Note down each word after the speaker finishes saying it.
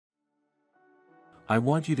I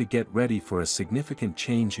want you to get ready for a significant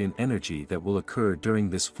change in energy that will occur during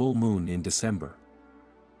this full moon in December.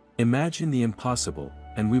 Imagine the impossible,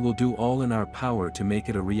 and we will do all in our power to make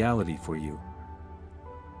it a reality for you.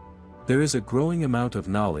 There is a growing amount of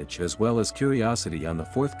knowledge as well as curiosity on the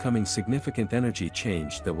forthcoming significant energy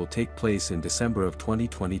change that will take place in December of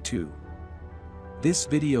 2022. This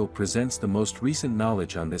video presents the most recent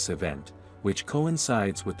knowledge on this event, which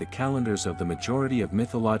coincides with the calendars of the majority of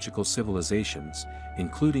mythological civilizations,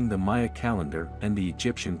 including the Maya calendar and the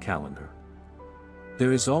Egyptian calendar.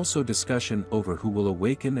 There is also discussion over who will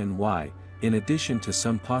awaken and why, in addition to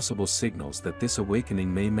some possible signals that this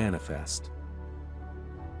awakening may manifest.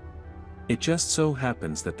 It just so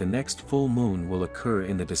happens that the next full moon will occur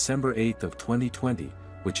in the December 8th of 2020,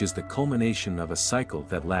 which is the culmination of a cycle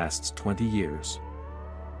that lasts 20 years.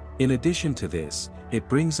 In addition to this, it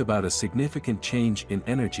brings about a significant change in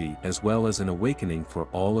energy as well as an awakening for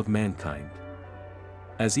all of mankind.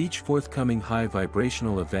 As each forthcoming high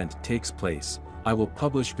vibrational event takes place, I will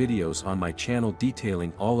publish videos on my channel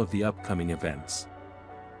detailing all of the upcoming events.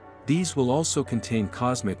 These will also contain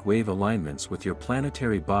cosmic wave alignments with your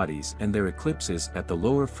planetary bodies and their eclipses at the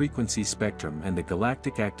lower frequency spectrum and the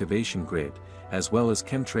galactic activation grid, as well as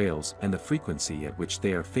chemtrails and the frequency at which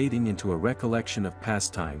they are fading into a recollection of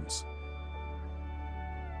past times.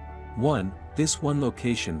 1. This one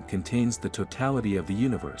location contains the totality of the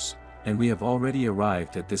universe, and we have already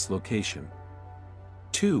arrived at this location.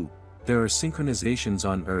 2. There are synchronizations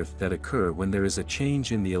on Earth that occur when there is a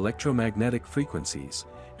change in the electromagnetic frequencies,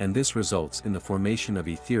 and this results in the formation of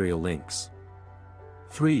ethereal links.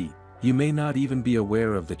 3. You may not even be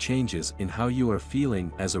aware of the changes in how you are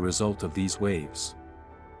feeling as a result of these waves.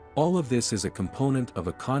 All of this is a component of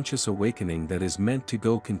a conscious awakening that is meant to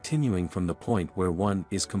go continuing from the point where one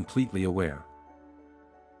is completely aware.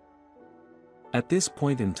 At this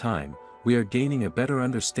point in time, we are gaining a better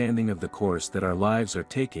understanding of the course that our lives are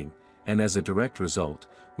taking, and as a direct result,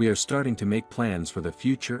 we are starting to make plans for the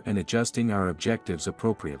future and adjusting our objectives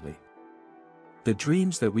appropriately. The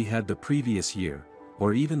dreams that we had the previous year,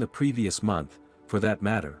 or even the previous month, for that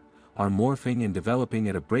matter, are morphing and developing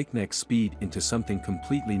at a breakneck speed into something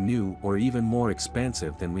completely new or even more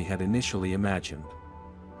expansive than we had initially imagined.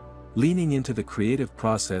 Leaning into the creative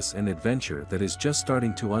process and adventure that is just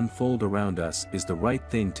starting to unfold around us is the right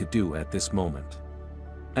thing to do at this moment.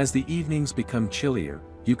 As the evenings become chillier,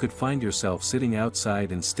 you could find yourself sitting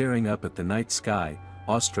outside and staring up at the night sky,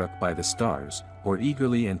 awestruck by the stars, or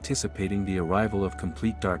eagerly anticipating the arrival of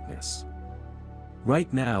complete darkness.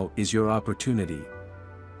 Right now is your opportunity.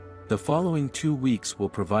 The following 2 weeks will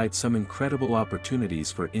provide some incredible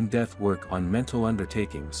opportunities for in-depth work on mental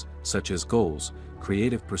undertakings, such as goals,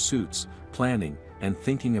 creative pursuits, planning, and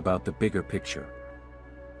thinking about the bigger picture.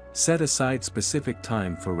 Set aside specific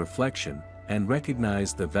time for reflection, and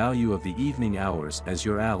recognize the value of the evening hours as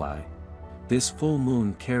your ally. This full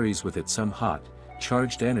moon carries with it some hot,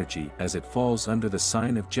 charged energy as it falls under the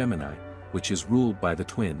sign of Gemini, which is ruled by the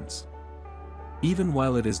twins. Even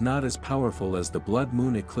while it is not as powerful as the blood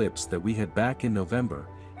moon eclipse that we had back in November,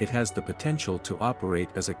 it has the potential to operate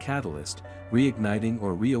as a catalyst, reigniting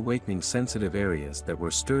or reawakening sensitive areas that were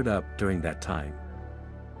stirred up during that time.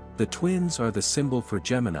 The twins are the symbol for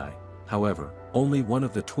Gemini, however, only one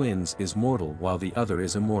of the twins is mortal while the other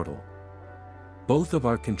is immortal. Both of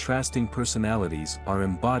our contrasting personalities are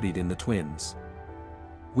embodied in the twins.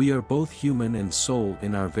 We are both human and soul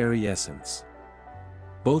in our very essence.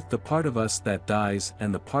 Both the part of us that dies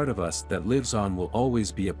and the part of us that lives on will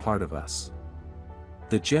always be a part of us.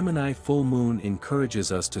 The Gemini full moon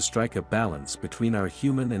encourages us to strike a balance between our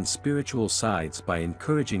human and spiritual sides by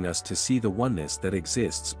encouraging us to see the oneness that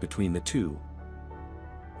exists between the two.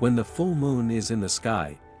 When the full moon is in the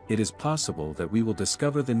sky, it is possible that we will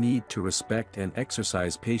discover the need to respect and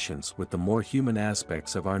exercise patience with the more human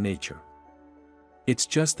aspects of our nature. It's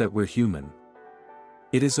just that we're human.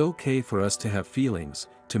 It is okay for us to have feelings,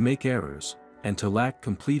 to make errors, and to lack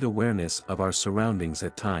complete awareness of our surroundings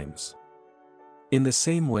at times. In the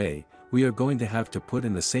same way, we are going to have to put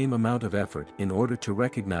in the same amount of effort in order to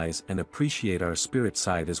recognize and appreciate our spirit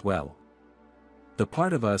side as well. The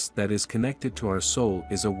part of us that is connected to our soul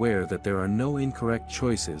is aware that there are no incorrect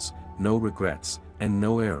choices, no regrets, and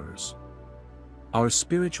no errors. Our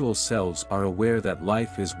spiritual selves are aware that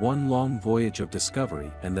life is one long voyage of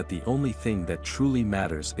discovery and that the only thing that truly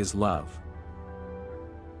matters is love.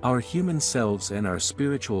 Our human selves and our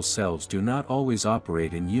spiritual selves do not always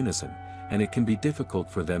operate in unison, and it can be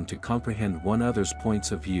difficult for them to comprehend one another's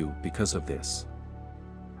points of view because of this.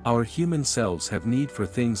 Our human selves have need for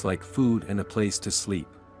things like food and a place to sleep.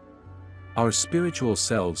 Our spiritual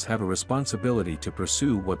selves have a responsibility to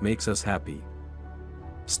pursue what makes us happy.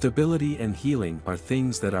 Stability and healing are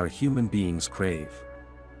things that our human beings crave.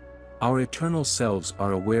 Our eternal selves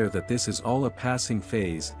are aware that this is all a passing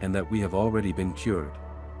phase and that we have already been cured.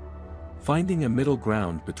 Finding a middle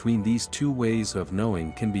ground between these two ways of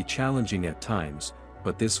knowing can be challenging at times,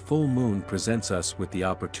 but this full moon presents us with the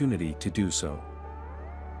opportunity to do so.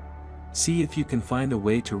 See if you can find a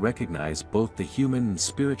way to recognize both the human and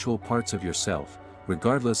spiritual parts of yourself,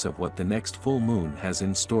 regardless of what the next full moon has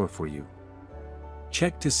in store for you.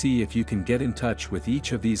 Check to see if you can get in touch with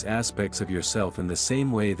each of these aspects of yourself in the same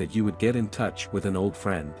way that you would get in touch with an old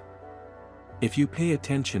friend. If you pay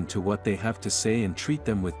attention to what they have to say and treat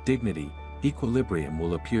them with dignity, equilibrium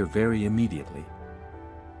will appear very immediately.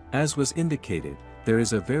 As was indicated, there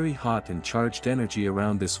is a very hot and charged energy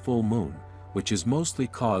around this full moon, which is mostly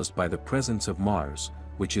caused by the presence of Mars,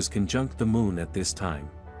 which is conjunct the moon at this time.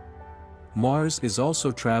 Mars is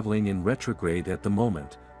also traveling in retrograde at the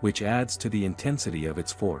moment, which adds to the intensity of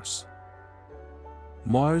its force.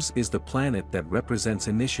 Mars is the planet that represents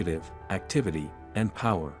initiative, activity, and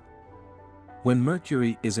power. When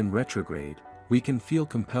Mercury is in retrograde, we can feel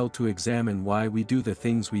compelled to examine why we do the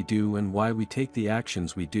things we do and why we take the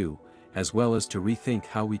actions we do, as well as to rethink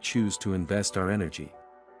how we choose to invest our energy.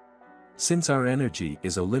 Since our energy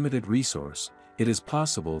is a limited resource, it is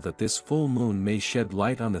possible that this full moon may shed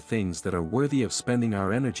light on the things that are worthy of spending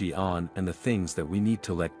our energy on and the things that we need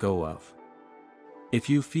to let go of. If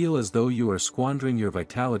you feel as though you are squandering your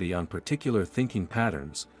vitality on particular thinking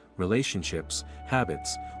patterns, relationships,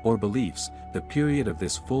 habits, or beliefs, the period of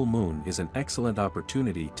this full moon is an excellent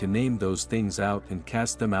opportunity to name those things out and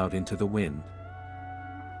cast them out into the wind.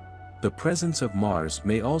 The presence of Mars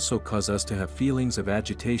may also cause us to have feelings of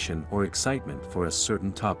agitation or excitement for a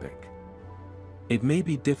certain topic. It may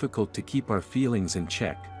be difficult to keep our feelings in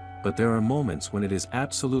check, but there are moments when it is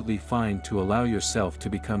absolutely fine to allow yourself to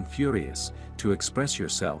become furious, to express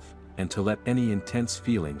yourself, and to let any intense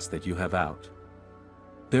feelings that you have out.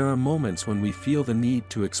 There are moments when we feel the need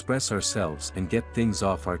to express ourselves and get things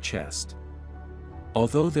off our chest.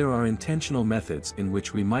 Although there are intentional methods in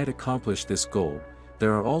which we might accomplish this goal,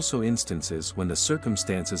 there are also instances when the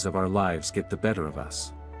circumstances of our lives get the better of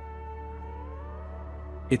us.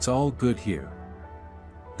 It's all good here.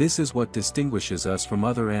 This is what distinguishes us from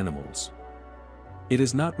other animals. It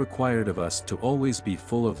is not required of us to always be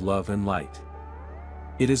full of love and light.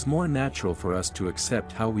 It is more natural for us to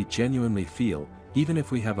accept how we genuinely feel, even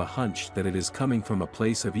if we have a hunch that it is coming from a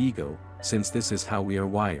place of ego, since this is how we are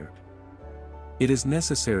wired. It is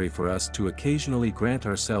necessary for us to occasionally grant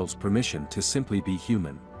ourselves permission to simply be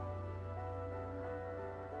human.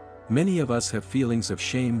 Many of us have feelings of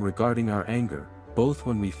shame regarding our anger, both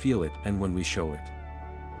when we feel it and when we show it.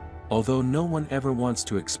 Although no one ever wants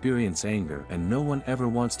to experience anger and no one ever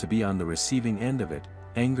wants to be on the receiving end of it,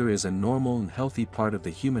 anger is a normal and healthy part of the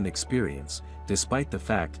human experience, despite the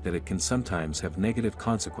fact that it can sometimes have negative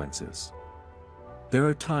consequences. There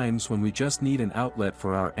are times when we just need an outlet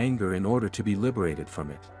for our anger in order to be liberated from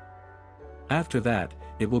it. After that,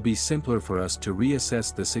 it will be simpler for us to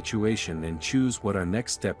reassess the situation and choose what our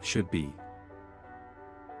next step should be.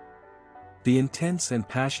 The intense and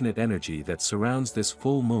passionate energy that surrounds this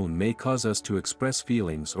full moon may cause us to express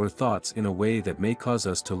feelings or thoughts in a way that may cause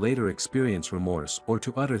us to later experience remorse or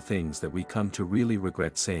to utter things that we come to really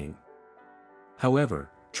regret saying. However,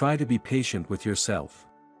 try to be patient with yourself.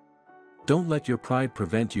 Don't let your pride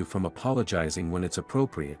prevent you from apologizing when it's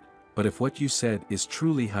appropriate, but if what you said is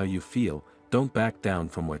truly how you feel, don't back down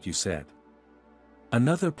from what you said.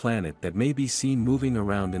 Another planet that may be seen moving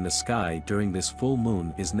around in the sky during this full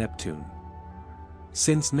moon is Neptune.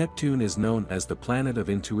 Since Neptune is known as the planet of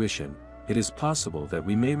intuition, it is possible that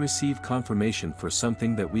we may receive confirmation for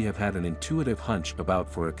something that we have had an intuitive hunch about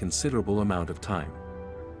for a considerable amount of time.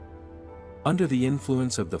 Under the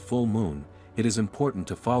influence of the full moon, it is important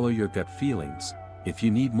to follow your gut feelings. If you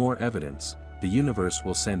need more evidence, the universe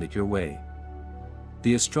will send it your way.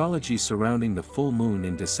 The astrology surrounding the full moon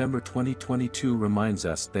in December 2022 reminds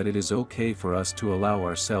us that it is okay for us to allow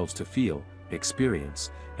ourselves to feel, experience,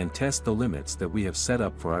 and test the limits that we have set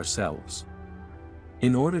up for ourselves.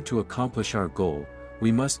 In order to accomplish our goal,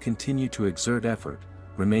 we must continue to exert effort,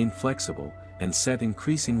 remain flexible, and set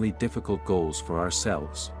increasingly difficult goals for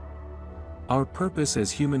ourselves. Our purpose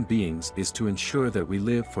as human beings is to ensure that we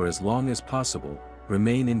live for as long as possible,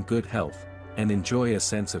 remain in good health, and enjoy a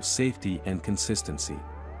sense of safety and consistency.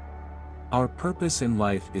 Our purpose in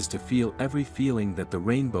life is to feel every feeling that the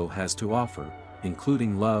rainbow has to offer,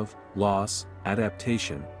 including love, loss,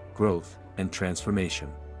 adaptation, growth, and transformation.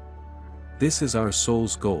 This is our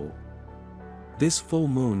soul's goal. This full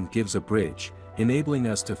moon gives a bridge, enabling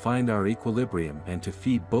us to find our equilibrium and to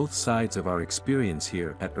feed both sides of our experience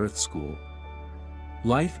here at Earth School.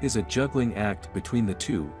 Life is a juggling act between the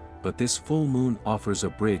two, but this full moon offers a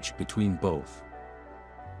bridge between both.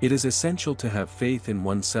 It is essential to have faith in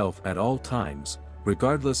oneself at all times,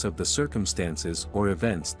 regardless of the circumstances or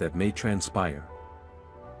events that may transpire.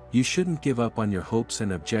 You shouldn't give up on your hopes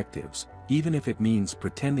and objectives, even if it means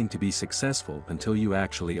pretending to be successful until you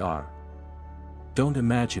actually are. Don't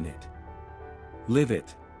imagine it. Live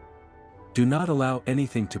it. Do not allow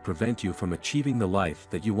anything to prevent you from achieving the life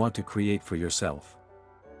that you want to create for yourself.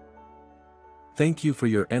 Thank you for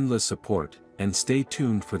your endless support, and stay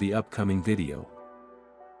tuned for the upcoming video.